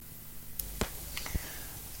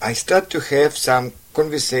I start to have some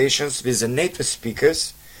conversations with the native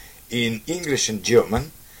speakers in English and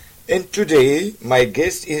German, and today my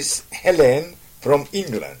guest is Helen from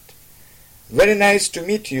England. Very nice to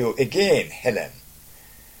meet you again, Helen.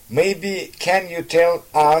 Maybe can you tell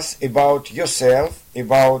us about yourself,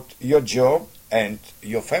 about your job and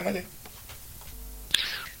your family?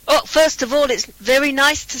 Oh, first of all, it's very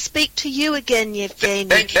nice to speak to you again, Evgueny.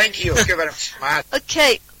 Thank you. Thank you very much.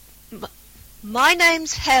 Okay, my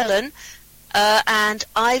name's Helen, and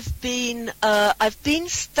I've been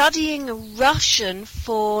studying Russian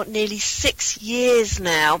for nearly 6 years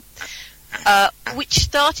now, which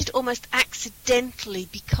started almost accidentally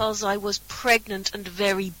because I was pregnant and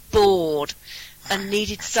very bored and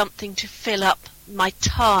needed something to fill up my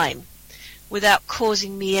time without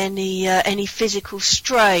causing me any physical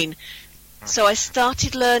strain. So I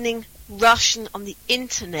started learning Russian on the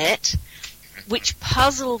internet, which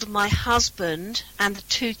puzzled my husband and the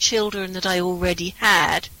 2 children that I already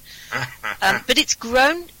had. But it's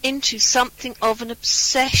grown into something of an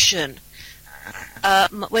obsession.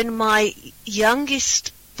 When my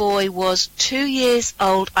youngest boy was 2 years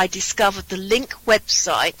old, I discovered the Link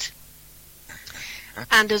website,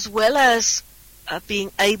 and as well as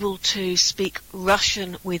being able to speak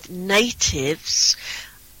Russian with natives,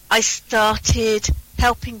 I started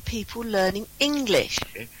helping people learning English.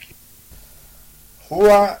 Who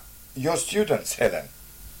are your students, Helen?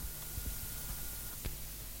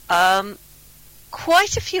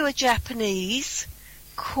 Quite a few are Japanese,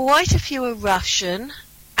 quite a few are Russian,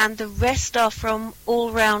 and the rest are from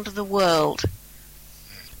all round the world.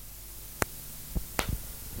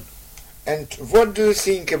 And what do you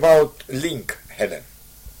think about Link, Helen?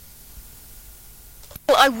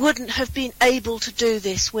 Well, I wouldn't have been able to do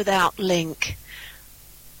this without Link.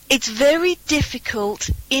 It's very difficult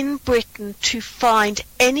in Britain to find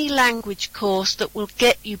any language course that will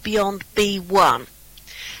get you beyond B1.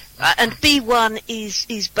 And B1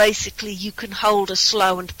 is basically you can hold a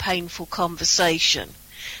slow and painful conversation.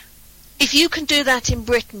 If you can do that in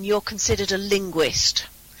Britain, you're considered a linguist.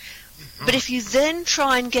 But if you then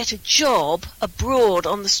try and get a job abroad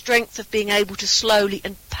on the strength of being able to slowly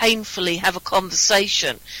and painfully have a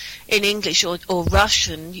conversation in English or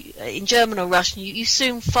Russian, in German or Russian, you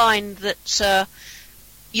soon find that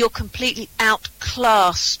you're completely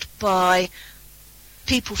outclassed by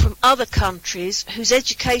people from other countries whose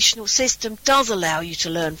educational system does allow you to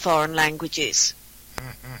learn foreign languages.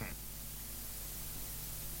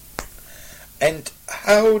 And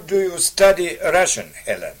how do you study Russian,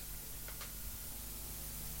 Helen?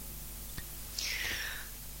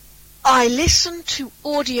 I listen to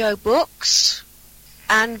audiobooks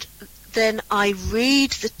and then I read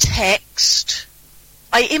the text.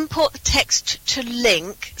 I import the text to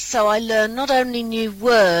Link, so I learn not only new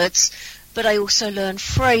words, but I also learn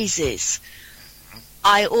phrases.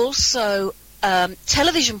 I also,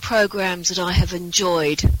 television programs that I have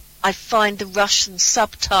enjoyed, I find the Russian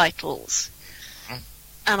subtitles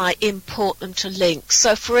and I import them to Link.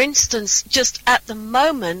 So, for instance, just at the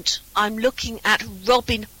moment, I'm looking at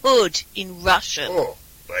Robin Hood in Russian. Oh,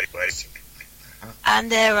 very basic.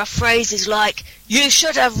 And there are phrases like, "You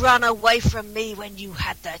should have run away from me when you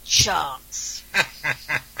had the chance."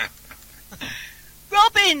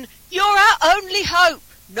 "Robin, you're our only hope."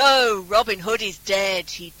 "No, Robin Hood is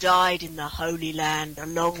dead. He died in the Holy Land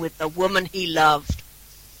along with the woman he loved."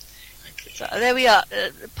 So there we are.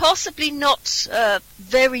 Possibly not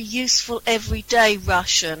very useful everyday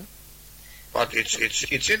Russian. But it's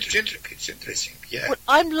interesting, yeah. Well,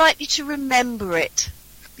 I'm likely to remember it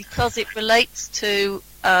because it relates to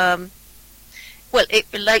it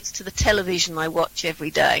relates to the television I watch every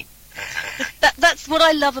day. That's what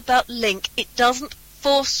I love about Link. It doesn't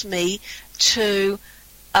force me to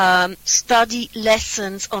study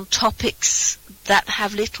lessons on topics that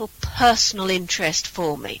have little personal interest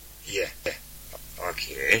for me. Yeah.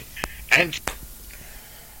 Okay. And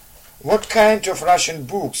what kind of Russian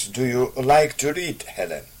books do you like to read,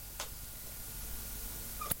 Helen?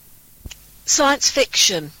 Science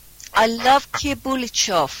fiction. I love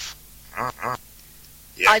Kiebulichov.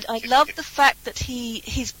 yeah. I love the fact that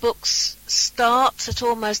his books start at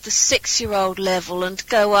almost the 6-year-old level and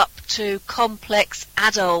go up to complex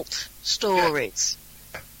adult stories.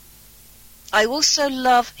 I also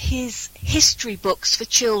love his history books for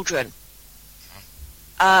children.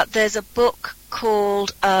 There's a book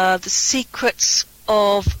called The Secrets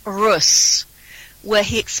of Rus, where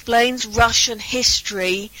he explains Russian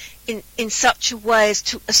history in such a way as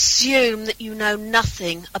to assume that you know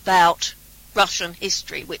nothing about Russian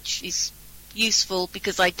history, which is useful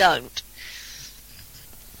because I don't.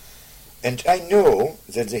 And I know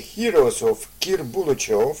that the heroes of Kir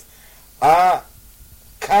Buluchov are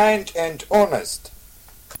kind and honest.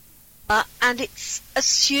 And it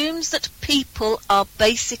assumes that people are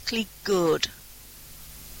basically good.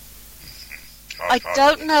 I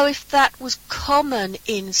don't know if that was common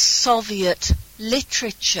in Soviet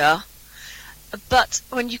literature, but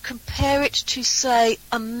when you compare it to, say,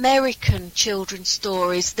 American children's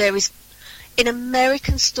stories, in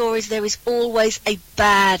American stories there is always a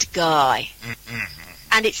bad guy,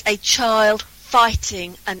 and it's a child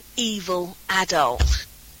fighting an evil adult.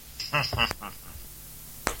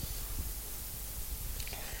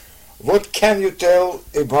 What can you tell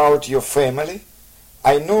about your family?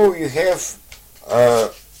 I know you have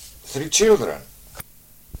 3 children.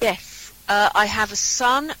 Yes, I have a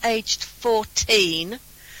son aged 14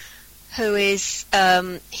 who is,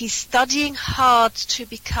 he's studying hard to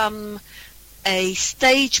become a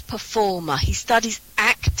stage performer. He studies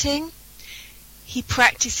acting, he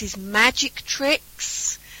practices magic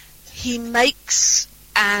tricks, he makes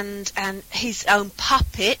and his own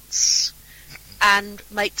puppets and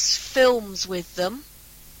makes films with them.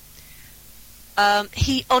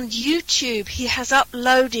 He on YouTube he has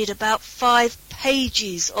uploaded about 5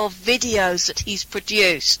 pages of videos that he's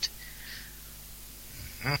produced.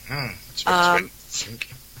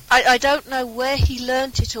 I don't know where he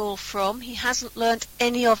learnt it all from. He hasn't learnt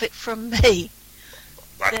any of it from me.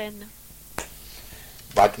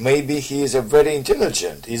 But maybe he is a very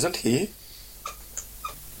intelligent, isn't he?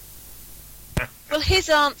 Well, his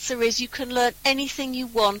answer is you can learn anything you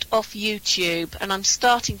want off YouTube, and I'm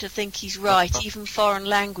starting to think he's right, even foreign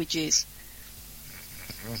languages.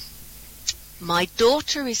 My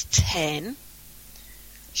daughter is 10.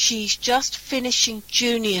 She's just finishing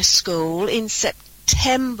junior school. In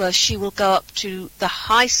September she will go up to the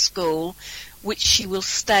high school, which she will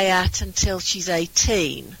stay at until she's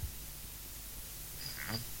 18.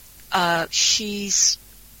 She's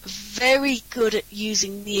very good at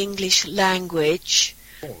using the English language.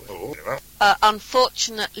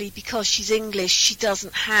 Unfortunately, because she's English, she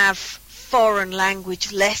doesn't have foreign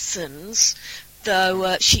language lessons,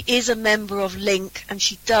 though she is a member of Link and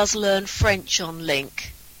she does learn French on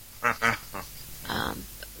Link.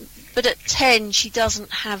 But at 10, she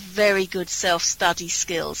doesn't have very good self-study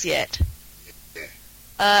skills yet.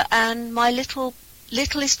 And my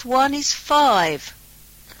littlest one is 5.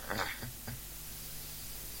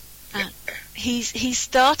 He's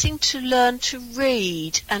starting to learn to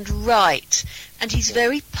read and write, and he's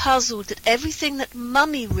very puzzled that everything that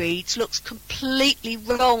Mummy reads looks completely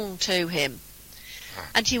wrong to him.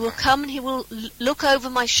 And he will come and he will look over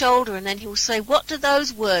my shoulder and then he will say, "What do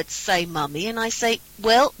those words say, Mummy?" And I say,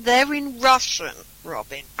 "Well, they're in Russian,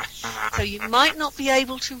 Robin, so you might not be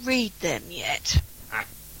able to read them yet."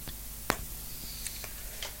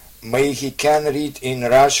 Maybe he can read in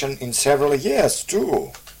Russian in several years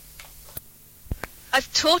too.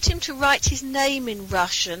 I've taught him to write his name in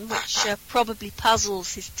Russian, which probably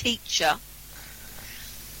puzzles his teacher.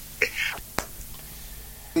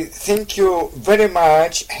 Thank you very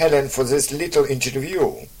much, Helen, for this little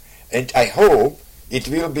interview, and I hope it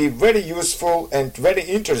will be very useful and very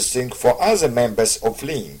interesting for other members of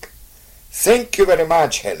Link. Thank you very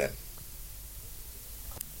much, Helen.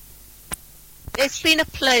 It's been a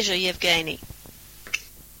pleasure, Evgueny.